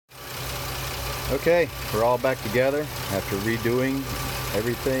Okay, we're all back together after redoing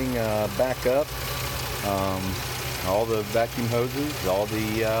everything back up. All the vacuum hoses, all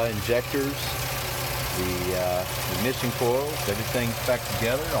the injectors, the ignition coils, everything's back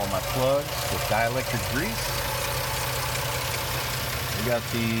together, all my plugs with dielectric grease. We got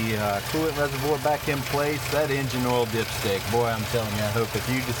the coolant reservoir back in place. That engine oil dipstick, boy, I'm telling you, I hope if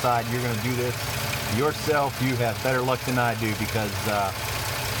you decide you're going to do this yourself, you have better luck than I do, because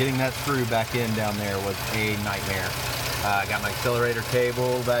getting that screw back in down there was a nightmare. I got my accelerator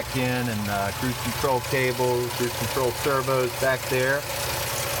cable back in, and cruise control cable, cruise control servos back there.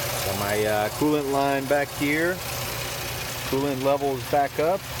 Got my coolant line back here. Coolant levels back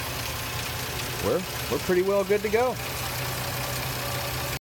up. We're pretty well good to go.